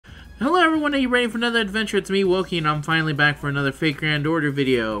Hello everyone, are you ready for another adventure? It's me, Wokey, and I'm finally back for another Fake Grand Order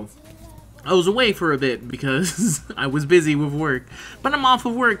video. I was away for a bit because I was busy with work, but I'm off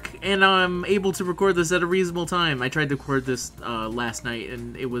of work and I'm able to record this at a reasonable time. I tried to record this last night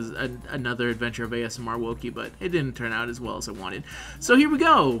and it was another adventure of ASMR Wokey, but it didn't turn out as well as I wanted. So here we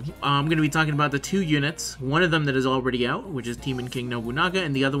go. I'm going to be talking about the two units, one of them that is already out, which is Demon King Nobunaga,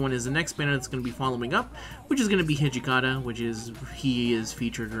 and the other one is the next banner that's going to be following up, which is going to be Hijikata, which is, he is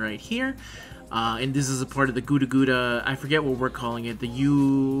featured right here. And this is a part of the Guda Guda, I forget what we're calling it,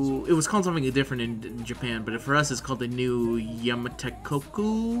 it was called something different in Japan, but for us it's called the new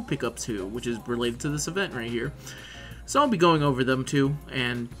Yamatekoku Pickup 2, which is related to this event right here. So I'll be going over them too,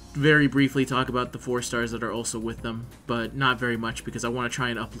 and very briefly talk about the 4 stars that are also with them, but not very much because I want to try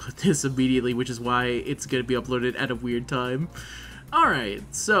and upload this immediately, which is why it's going to be uploaded at a weird time. Alright,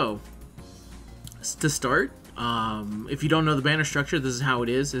 so, to start, if you don't know the banner structure, this is how it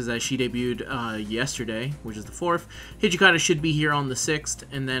is that she debuted yesterday, which is the 4th. Hijikata should be here on the 6th,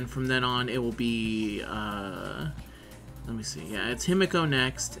 and then from then on it will be, let me see, yeah, it's Himiko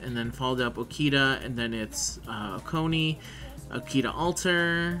next, and then followed up Okita, and then it's Okoni, Okita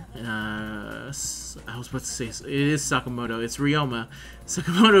Alter, I was about to say, it is Sakamoto, it's Ryoma,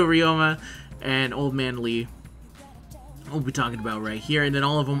 Sakamoto, Ryoma, and Old Man Lee. We'll be talking about right here, and then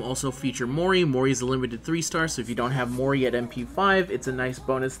all of them also feature Mori. Mori is a limited 3-star, so if you don't have Mori at MP5, it's a nice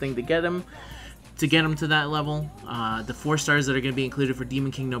bonus thing to get him to that level. The 4 stars that are going to be included for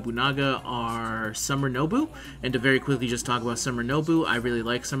Demon King Nobunaga are Summer Nobu, and to very quickly just talk about Summer Nobu, I really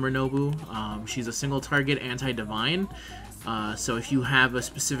like Summer Nobu. She's a single target anti-divine. So if you have a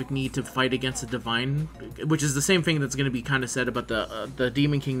specific need to fight against a divine, which is the same thing that's going to be kind of said about the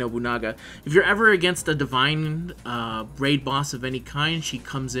Demon King Nobunaga, if you're ever against a divine raid boss of any kind, she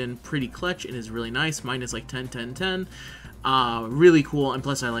comes in pretty clutch and is really nice. Mine is like 10, 10, 10. Really cool, and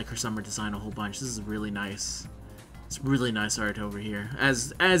plus I like her summer design a whole bunch. This is really nice. It's really nice art over here,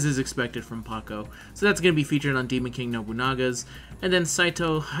 as is expected from Paco. So that's going to be featured on Demon King Nobunaga's. And then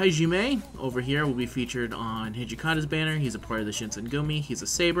Saito Hajime over here will be featured on Hijikata's banner. He's a part of the Shinsengumi. He's a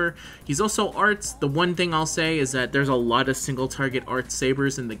saber. He's also arts. The one thing I'll say is that there's a lot of single target art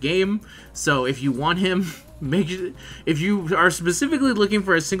sabers in the game. So if you want him, if you are specifically looking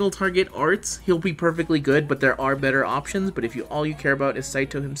for a single target arts, he'll be perfectly good, but there are better options. But if all you care about is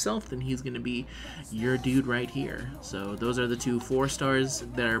Saito himself, then he's going to be your dude right here. So those are the two 4 stars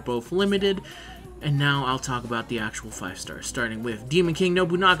that are both limited. And now I'll talk about the actual 5 stars, starting with Demon King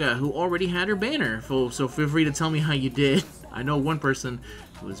Nobunaga, who already had her banner. So feel free to tell me how you did. I know one person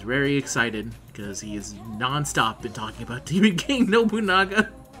who was very excited because he is non-stop been talking about Demon King Nobunaga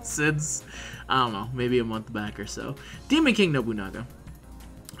since, I don't know, maybe a month back or so. Demon King Nobunaga.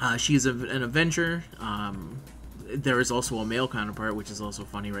 She's an Avenger. There is also a male counterpart, which is also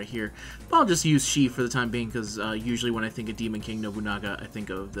funny right here. But I'll just use she for the time being, because usually when I think of Demon King Nobunaga, I think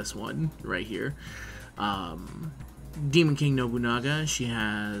of this one right here. Demon King Nobunaga, she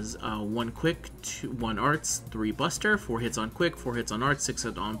has 1 quick, 1 arts, 3 buster, 4 hits on quick, 4 hits on arts, 6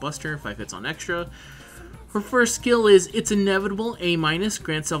 hits on buster, 5 hits on extra. Her first skill is It's Inevitable, A-,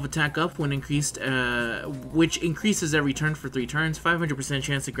 grants self-attack up when increased, which increases every turn for 3 turns, 500%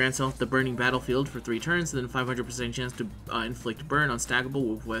 chance to grant self the burning battlefield for 3 turns, and then 500% chance to inflict burn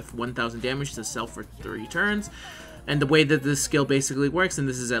unstackable with 1000 damage to self for 3 turns. And the way that this skill basically works, and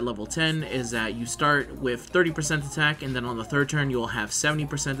this is at level 10, is that you start with 30% attack, and then on the 3rd turn you'll have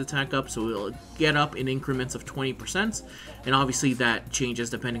 70% attack up, so it'll get up in increments of 20%. And obviously that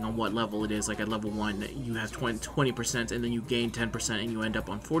changes depending on what level it is. Like at level 1, you have 20%, and then you gain 10%, and you end up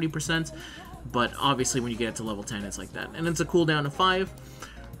on 40%. But obviously when you get to level 10, it's like that. And it's a cooldown of 5.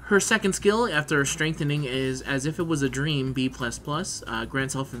 Her second skill, after strengthening, is As If It Was a Dream, B++.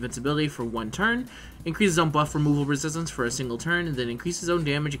 Grants self-invincibility for 1 turn, increases own buff removal resistance for a single turn, and then increases own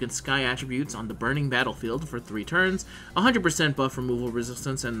damage against sky attributes on the burning battlefield for 3 turns. 100% buff removal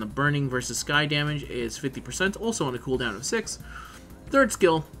resistance, and the burning versus sky damage is 50%, also on a cooldown of 6. Third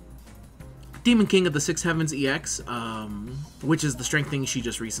skill, Demon King of the 6 Heavens EX, which is the strengthening she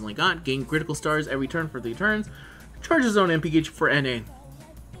just recently got. Gain critical stars every turn for 3 turns. Charges own MP gauge for NA.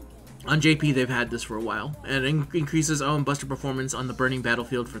 On JP, they've had this for a while, and increases own buster performance on the burning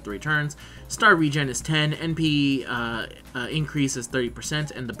battlefield for 3 turns. Star regen is 10, NP increase is 30%,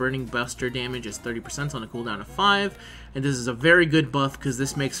 and the burning buster damage is 30% on a cooldown of 5. And this is a very good buff because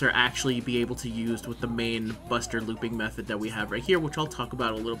this makes her actually be able to use with the main buster looping method that we have right here, which I'll talk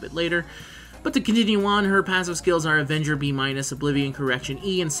about a little bit later. But to continue on, her passive skills are Avenger B-, Oblivion Correction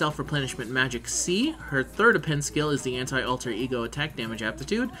E, and Self-Replenishment Magic C. Her third append skill is the Anti-Alter Ego Attack Damage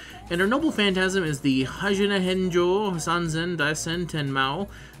Aptitude, and her Noble Phantasm is the Hajuna Henjo Sanzen Daisen Tenmao,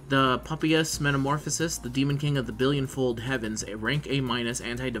 The Papias Metamorphosis, the Demon King of the Billionfold Heavens, a rank A-,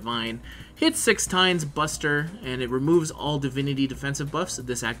 anti-divine, hits 6 times Buster, and it removes all divinity defensive buffs.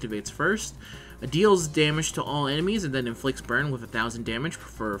 This activates first. It deals damage to all enemies, and then inflicts burn with 1000 damage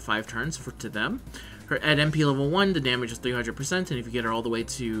for 5 turns to them. At MP level 1, the damage is 300%, and if you get her all the way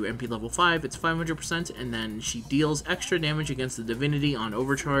to MP level 5, it's 500%, and then she deals extra damage against the divinity on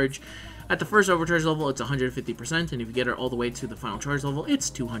overcharge. At the first overcharge level, it's 150%, and if you get her all the way to the final charge level, it's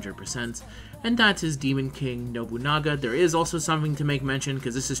 200%. And that is Demon King Nobunaga. There is also something to make mention,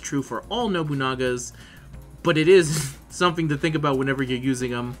 because this is true for all Nobunagas, but it is something to think about whenever you're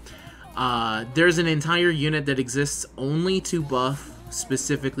using them. There's an entire unit that exists only to buff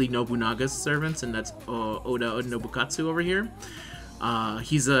specifically Nobunaga's servants, and that's Oda Nobukatsu over here.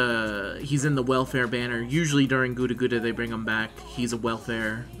 He's in the welfare banner. Usually during Guda Guda they bring him back. He's a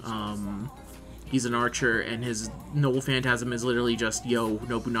welfare. He's an archer, and his Noble Phantasm is literally just, yo,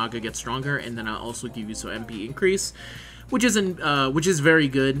 Nobunaga gets stronger, and then I'll also give you some MP increase, which is very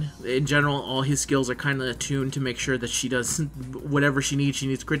good. In general, all his skills are kind of attuned to make sure that she does whatever she needs. She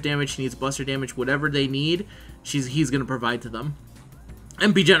needs crit damage, she needs buster damage, whatever they need, he's gonna provide to them.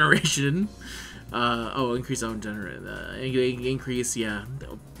 MP generation. Increase own increase, yeah,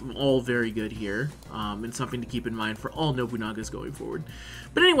 all very good here, and something to keep in mind for all Nobunagas going forward.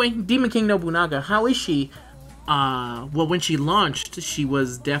 But anyway, Demon King Nobunaga, how is she? Well, when she launched, she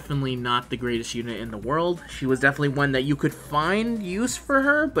was definitely not the greatest unit in the world. She was definitely one that you could find use for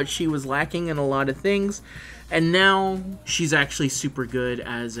her, but she was lacking in a lot of things. And now she's actually super good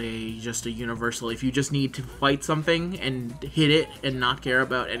as just a universal. If you just need to fight something and hit it and not care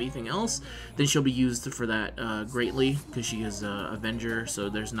about anything else, then she'll be used for that greatly, because she is a Avenger, so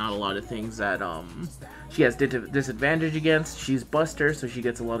there's not a lot of things that she has disadvantage against. She's Buster, so she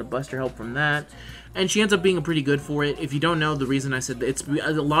gets a lot of Buster help from that. And she ends up being pretty good for it. If you don't know, the reason I said that,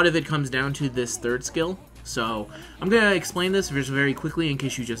 a lot of it comes down to this third skill. So I'm going to explain this just very quickly in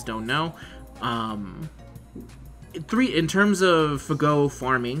case you just don't know. In terms of FGO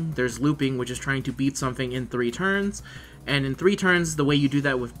farming, there's looping, which is trying to beat something in 3 turns. And in 3 turns, the way you do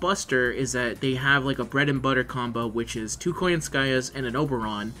that with Buster is that they have like a bread and butter combo, which is 2 Koyanskayas and an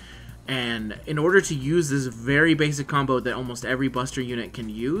Oberon. And in order to use this very basic combo that almost every Buster unit can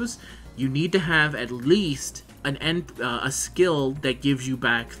use, you need to have at least a skill that gives you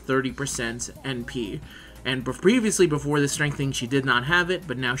back 30% NP. And previously, before the strength thing, she did not have it,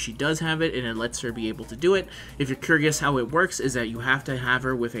 but now she does have it, and it lets her be able to do it. If you're curious how it works, is that you have to have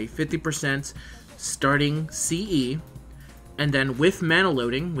her with a 50% starting CE, and then with mana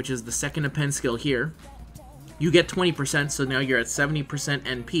loading, which is the second append skill here, you get 20%, so now you're at 70%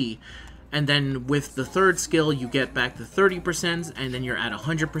 NP. And then with the third skill, you get back the 30%, and then you're at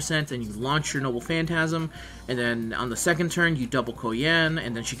 100%, and you launch your Noble Phantasm, and then on the second turn, you double Koyan,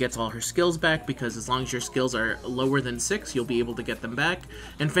 and then she gets all her skills back, because as long as your skills are lower than 6, you'll be able to get them back.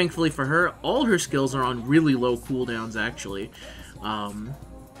 And thankfully for her, all her skills are on really low cooldowns, actually.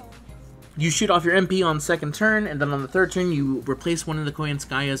 You shoot off your MP on the second turn, and then on the third turn, you replace one of the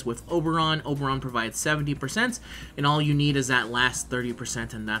Koyanskayas with Oberon. Oberon provides 70%, and all you need is that last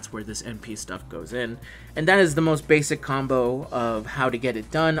 30%, and that's where this MP stuff goes in. And that is the most basic combo of how to get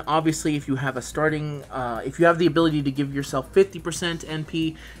it done. Obviously, if you have if you have the ability to give yourself 50%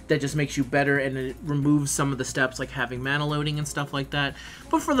 NP, that just makes you better, and it removes some of the steps like having mana loading and stuff like that.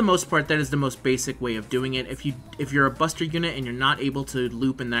 But for the most part, that is the most basic way of doing it. If you're a Buster unit and you're not able to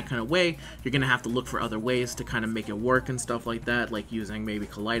loop in that kind of way, you're going to have to look for other ways to kind of make it work and stuff like that, like using maybe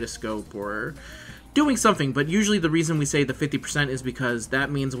Kaleidoscope or doing something. But usually the reason we say the 50% is because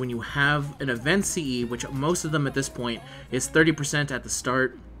that means when you have an event CE, which most of them at this point is 30% at the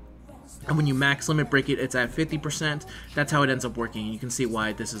start, and when you max limit break it, it's at 50%. That's how it ends up working. You can see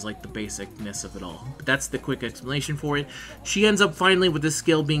why this is like the basicness of it all. But that's the quick explanation for it. She ends up finally with this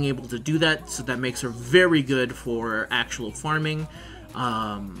skill being able to do that, so that makes her very good for actual farming.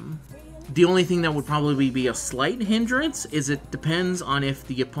 The only thing that would probably be a slight hindrance is it depends on if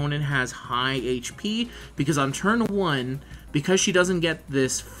the opponent has high HP, because on turn 1, because she doesn't get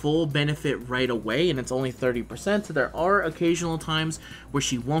this full benefit right away, and it's only 30%, there are occasional times where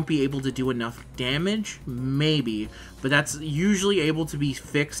she won't be able to do enough damage, maybe, but that's usually able to be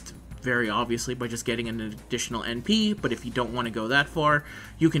fixed very obviously by just getting an additional NP. But if you don't want to go that far,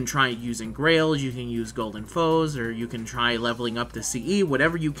 you can try using Grails, you can use Golden Foes, or you can try leveling up the CE,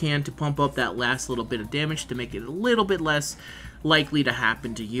 whatever you can to pump up that last little bit of damage to make it a little bit less likely to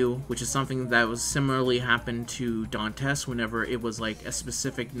happen to you, which is something that was similarly happened to Dantes whenever it was like a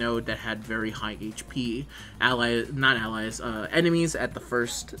specific node that had very high HP enemies at the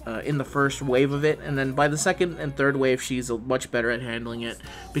first in the first wave of it, and then by the second and third wave she's much better at handling it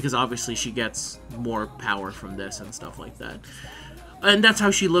because obviously she gets more power from this and stuff like that. And that's how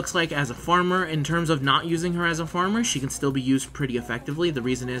she looks like as a farmer. In terms of not using her as a farmer, she can still be used pretty effectively. The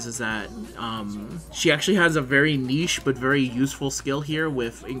reason is that she actually has a very niche but very useful skill here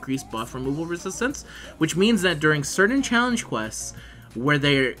with increased buff removal resistance, which means that during certain challenge quests where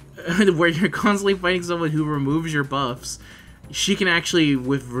where you're constantly fighting someone who removes your buffs, she can actually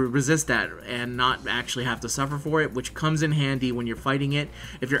resist that and not actually have to suffer for it, which comes in handy when you're fighting it.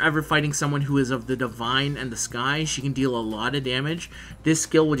 If you're ever fighting someone who is of the Divine and the Sky, she can deal a lot of damage. This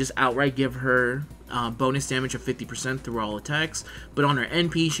skill will just outright give her bonus damage of 50% through all attacks, but on her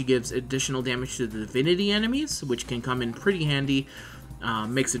NP, she gives additional damage to the Divinity enemies, which can come in pretty handy.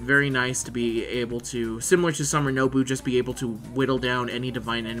 Makes it very nice to be able to, similar to Summer Nobu, just be able to whittle down any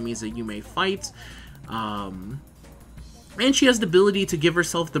Divine enemies that you may fight. And she has the ability to give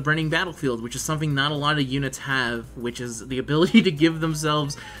herself the Burning Battlefield, which is something not a lot of units have, which is the ability to give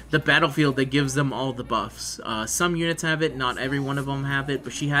themselves the battlefield that gives them all the buffs. Some units have it, not every one of them have it,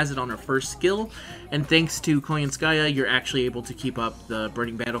 but she has it on her first skill, and thanks to Koyanskaya, you're actually able to keep up the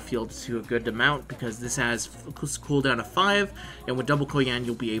Burning Battlefield to a good amount, because this has cooldown of 5, and with double Koyan,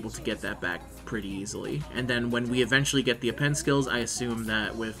 you'll be able to get that back pretty easily. And then when we eventually get the append skills, I assume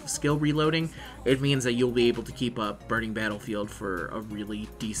that with skill reloading, it means that you'll be able to keep up Burning Battlefield for a really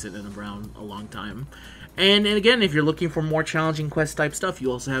decent and around a long time. And again, if you're looking for more challenging quest type stuff,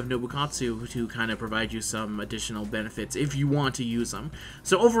 you also have Nobukatsu to kind of provide you some additional benefits if you want to use them.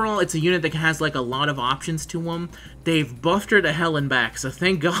 So overall, it's a unit that has like a lot of options to them. They've buffed her to hell and back, so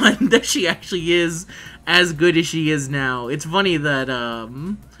thank God that she actually is as good as she is now. It's funny that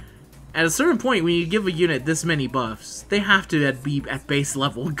at a certain point, when you give a unit this many buffs, they have to be at base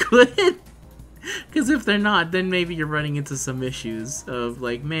level good. Because if they're not, then maybe you're running into some issues of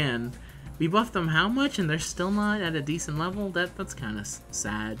like, man, we buffed them how much and they're still not at a decent level? That's kind of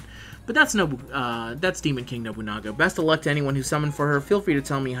sad. But that's that's Demon King Nobunaga. Best of luck to anyone who summoned for her. Feel free to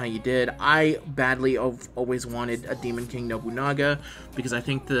tell me how you did. I badly always wanted a Demon King Nobunaga because I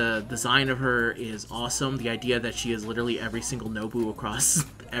think the design of her is awesome. The idea that she is literally every single Nobu across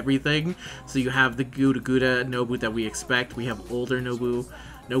everything. So you have the Guda Nobu that we expect. We have older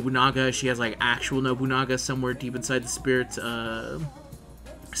Nobunaga. She has like actual Nobunaga somewhere deep inside the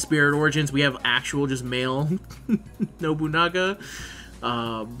spirit origins. We have actual just male Nobunaga.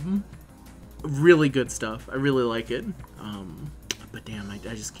 Really good stuff. I really like it. But damn, I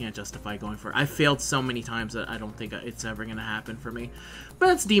just can't justify going for it. I failed so many times that I don't think it's ever going to happen for me. But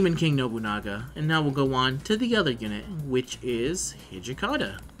that's Demon King Nobunaga. And now we'll go on to the other unit, which is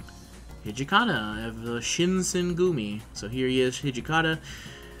Hijikata. Hijikata of the Shinsengumi. So here he is, Hijikata.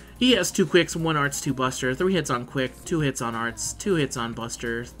 He has 2 quicks, 1 arts, 2 buster, 3 hits on quick, 2 hits on arts, 2 hits on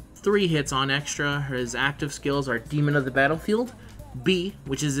buster, 3 hits on extra. His active skills are Demon of the Battlefield, B,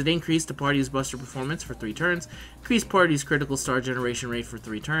 which is an increase to party's buster performance for 3 turns, increase party's critical star generation rate for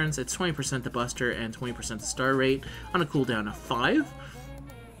 3 turns, it's 20% the buster and 20% the star rate on a cooldown of 5.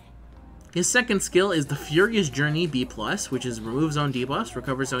 His second skill is the Furious Journey B+, which is removes zone debuffs,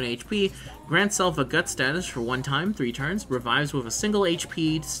 recovers zone HP, grants self a gut status for 1 time, 3 turns, revives with a single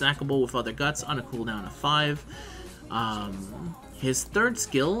HP, stackable with other guts on a cooldown of 5. His third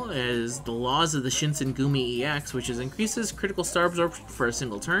skill is the Laws of the Shinsengumi EX, which is increases critical star absorption for a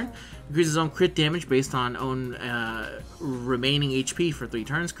single turn, increases own crit damage based on own remaining HP for 3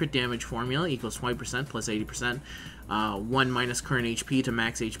 turns. Crit damage formula equals 20% plus 80%. 1 minus current HP to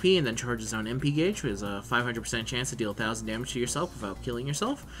max HP, and then charges on MP gauge, which is a 500% chance to deal 1000 damage to yourself without killing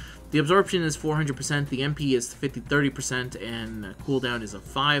yourself. The absorption is 400%, the MP is 30%, and cooldown is a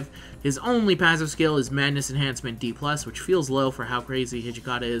 5. His only passive skill is Madness Enhancement D+, which feels low for how crazy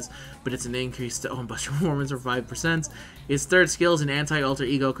Hijikata is, but it's an increase to own buster performance of 5%. His third skill is an Anti-Alter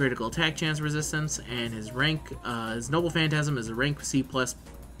Ego critical attack chance resistance, and his rank, his Noble Phantasm is a rank C++.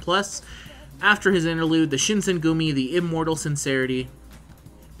 After his interlude, the Shinsengumi, the Immortal Sincerity,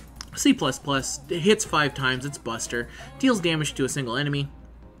 C++, hits 5 times its buster, deals damage to a single enemy.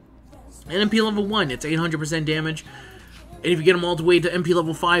 And MP level 1, it's 800% damage. And if you get them all the way to MP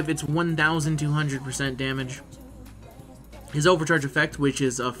level 5, it's 1200% damage. His Overcharge effect, which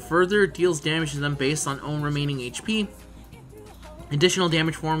is a further deals damage to them based on own remaining HP. Additional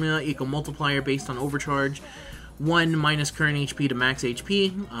damage formula equal multiplier based on Overcharge. 1 minus current HP to max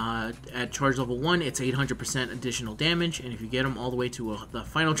HP. At charge level 1, it's 800% additional damage, and if you get him all the way to the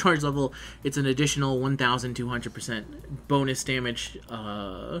final charge level, it's an additional 1,200% bonus damage,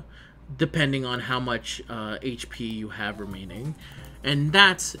 depending on how much HP you have remaining. And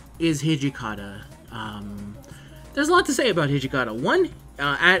that is Hijikata. There's a lot to say about Hijikata. One,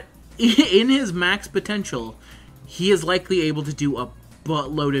 in his max potential, he is likely able to do a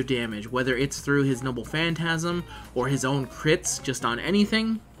buttload of damage, whether it's through his Noble Phantasm or his own crits just on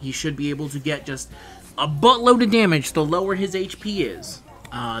anything. He should be able to get just a buttload of damage the lower his HP is.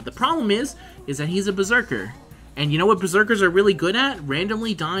 The problem is that he's a Berserker. And you know what Berserkers are really good at?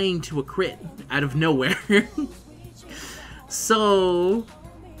 Randomly dying to a crit out of nowhere. So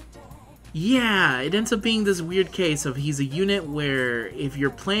yeah, it ends up being this weird case of he's a unit where if you're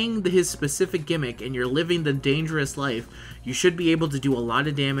playing his specific gimmick and you're living the dangerous life, you should be able to do a lot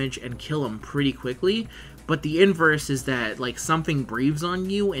of damage and kill him pretty quickly. But the inverse is that, like, something breathes on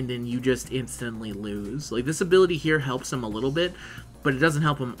you and then you just instantly lose. Like, this ability here helps him a little bit, but it doesn't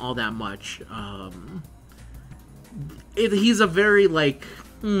help him all that much. He's a very, like,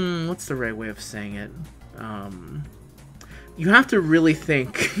 what's the right way of saying it? You have to really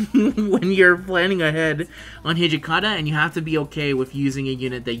think when you're planning ahead on Hijikata, and you have to be okay with using a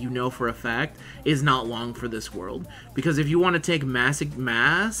unit that you know for a fact is not long for this world. Because if you want to take mass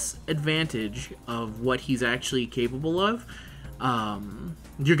advantage of what he's actually capable of,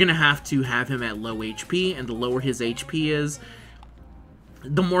 you're going to have him at low HP, and the lower his HP is,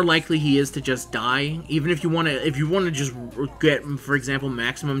 the more likely he is to just die. Even if you want to just get, for example,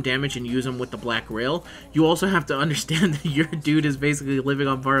 maximum damage and use him with the Black Rail, you also have to understand that your dude is basically living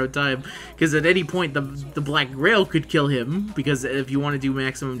on borrowed time, because at any point the Black Rail could kill him, because if you want to do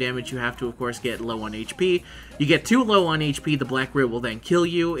maximum damage, you have to, of course, get low on HP. You get too low on HP, the Black Rail will then kill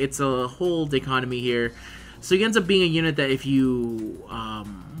you. It's a whole dichotomy here. So he ends up being a unit that if you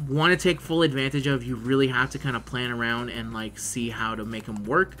want to take full advantage of, you really have to kind of plan around and like see how to make him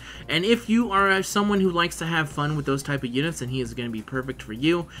work. And if you are someone who likes to have fun with those type of units, then he is going to be perfect for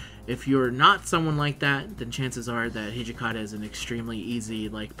you. If you're not someone like that, then chances are that Hijikata is an extremely easy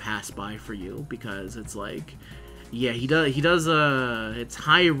like pass by for you, because it's like, yeah, he does it's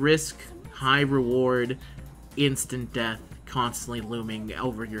high risk, high reward, instant death constantly looming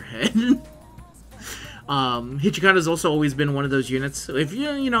over your head. Hijikata has also always been one of those units. So if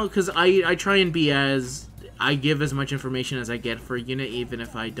you know, because I try and be I give as much information as I get for a unit, even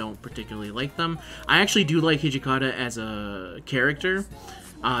if I don't particularly like them. I actually do like Hijikata as a character.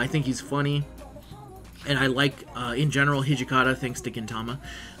 I think he's funny, and I like, in general, Hijikata thanks to Gintama.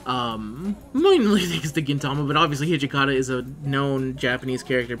 Mainly thanks to Gintama, but obviously Hijikata is a known Japanese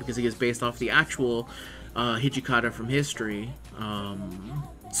character because he is based off the actual Hijikata from history.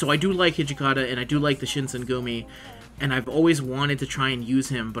 So I do like Hijikata, and I do like the Shinsengumi, and I've always wanted to try and use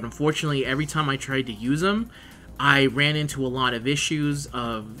him, but unfortunately, every time I tried to use him, I ran into a lot of issues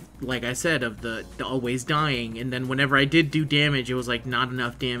of, like I said, of the always dying, and then whenever I did do damage, it was like not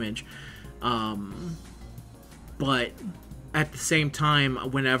enough damage. But at the same time,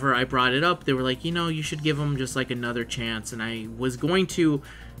 whenever I brought it up, they were like, you know, you should give him just like another chance, and I was going to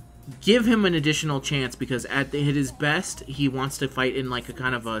give him an additional chance, because at his best, he wants to fight in like a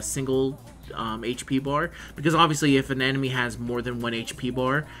kind of a single HP bar, because obviously if an enemy has more than one HP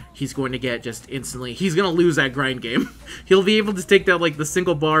bar, he's going to get just instantly, he's going to lose that grind game. He'll be able to take that like the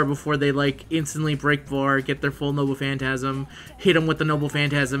single bar before they like instantly break bar, get their full Noble Phantasm, hit him with the Noble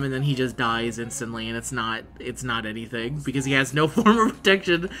Phantasm, and then he just dies instantly, and it's not anything, because he has no form of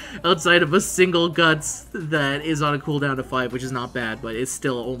protection outside of a single Guts that is on a cooldown of 5, which is not bad, but it's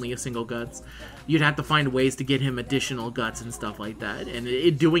still only a single Guts. You'd have to find ways to get him additional Guts and stuff like that,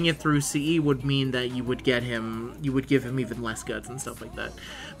 and doing it through CE would mean that you would give him even less Guts and stuff like that.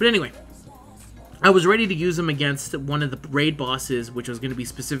 But anyway, I was ready to use him against one of the raid bosses, which was going to be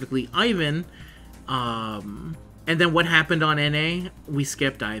specifically Ivan, and then what happened on NA? We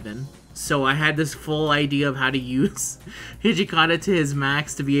skipped Ivan. So I had this full idea of how to use Hijikata to his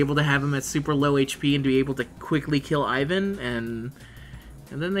max to be able to have him at super low HP and to be able to quickly kill Ivan, and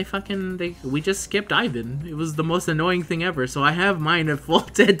then we just skipped Ivan. It was the most annoying thing ever. So I have mine at full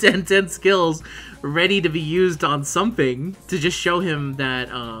 10 skills ready to be used on something to just show him that,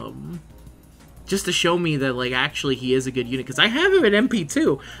 just to show me that, like, actually he is a good unit. Because I have him at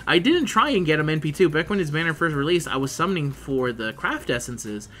MP2. I didn't try and get him MP2. Back when his banner first released, I was summoning for the craft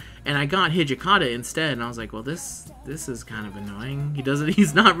essences, and I got Hijikata instead. And I was like, well, this is kind of annoying.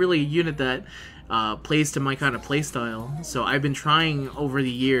 He's not really a unit that plays to my kind of playstyle. So I've been trying over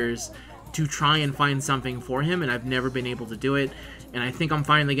the years to try and find something for him, and I've never been able to do it. And I think I'm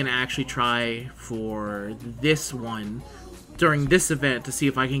finally going to actually try for this one during this event to see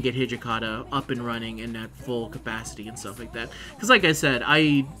if I can get Hijikata up and running and at full capacity and stuff like that. Because like I said,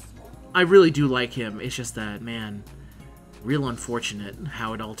 I really do like him. It's just that, man, real unfortunate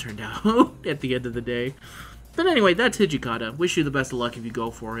how it all turned out at the end of the day. But anyway, that's Hijikata. Wish you the best of luck if you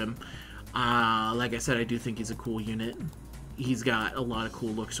go for him. Like I said, I do think he's a cool unit. He's got a lot of cool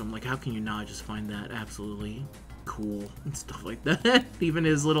looks, so I'm like, how can you not just find that absolutely cool and stuff like that? Even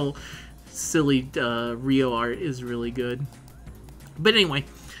his little silly Rio art is really good. But anyway,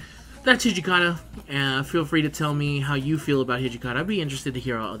 that's Hijikata. Feel free to tell me how you feel about Hijikata. I'd be interested to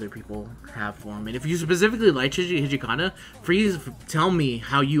hear how other people have for him. And if you specifically like Hijikata, please tell me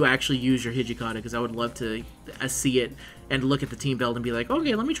how you actually use your Hijikata, because I would love to see it and look at the team build and be like,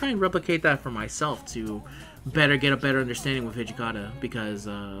 okay, let me try and replicate that for myself to get a better understanding with Hijikata, because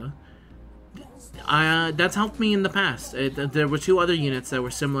that's helped me in the past. There were 2 other units that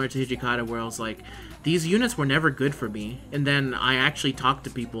were similar to Hijikata where I was like, these units were never good for me, and then I actually talked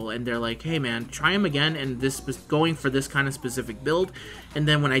to people and they're like, hey man, try them again and going for this kind of specific build. And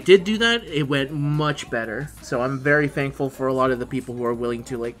then when I did do that, it went much better. So I'm very thankful for a lot of the people who are willing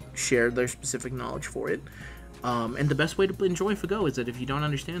to like share their specific knowledge for it. And the best way to enjoy FGO is that if you don't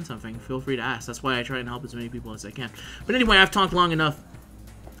understand something, feel free to ask. That's why I try and help as many people as I can. But anyway, I've talked long enough.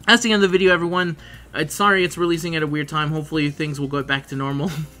 That's the end of the video, everyone. Sorry it's releasing at a weird time. Hopefully things will go back to normal.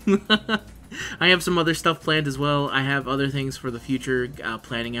 I have some other stuff planned as well. I have other things for the future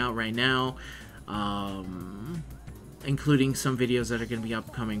planning out right now, including some videos that are going to be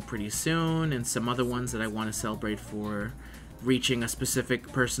upcoming pretty soon, and some other ones that I want to celebrate for reaching a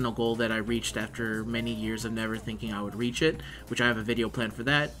specific personal goal that I reached after many years of never thinking I would reach it, which I have a video planned for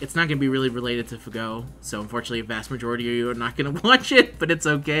that. It's not going to be really related to FGO, so unfortunately a vast majority of you are not going to watch it, but it's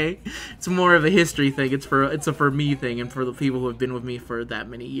okay. It's more of a history thing. It's a for me thing, and for the people who have been with me for that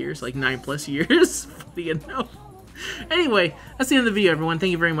many years, like 9+ years. You know. Anyway, that's the end of the video, everyone.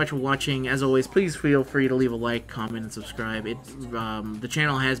 Thank you very much for watching. As always, please feel free to leave a like, comment, and subscribe. The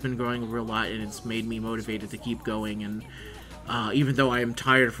channel has been growing a real lot, and it's made me motivated to keep going. And even though I am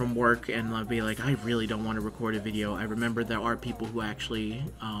tired from work and I'll be like, I really don't want to record a video, I remember there are people who actually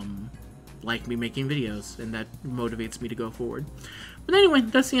like me making videos, and that motivates me to go forward. But anyway,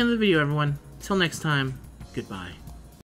 that's the end of the video, everyone. Till next time, goodbye.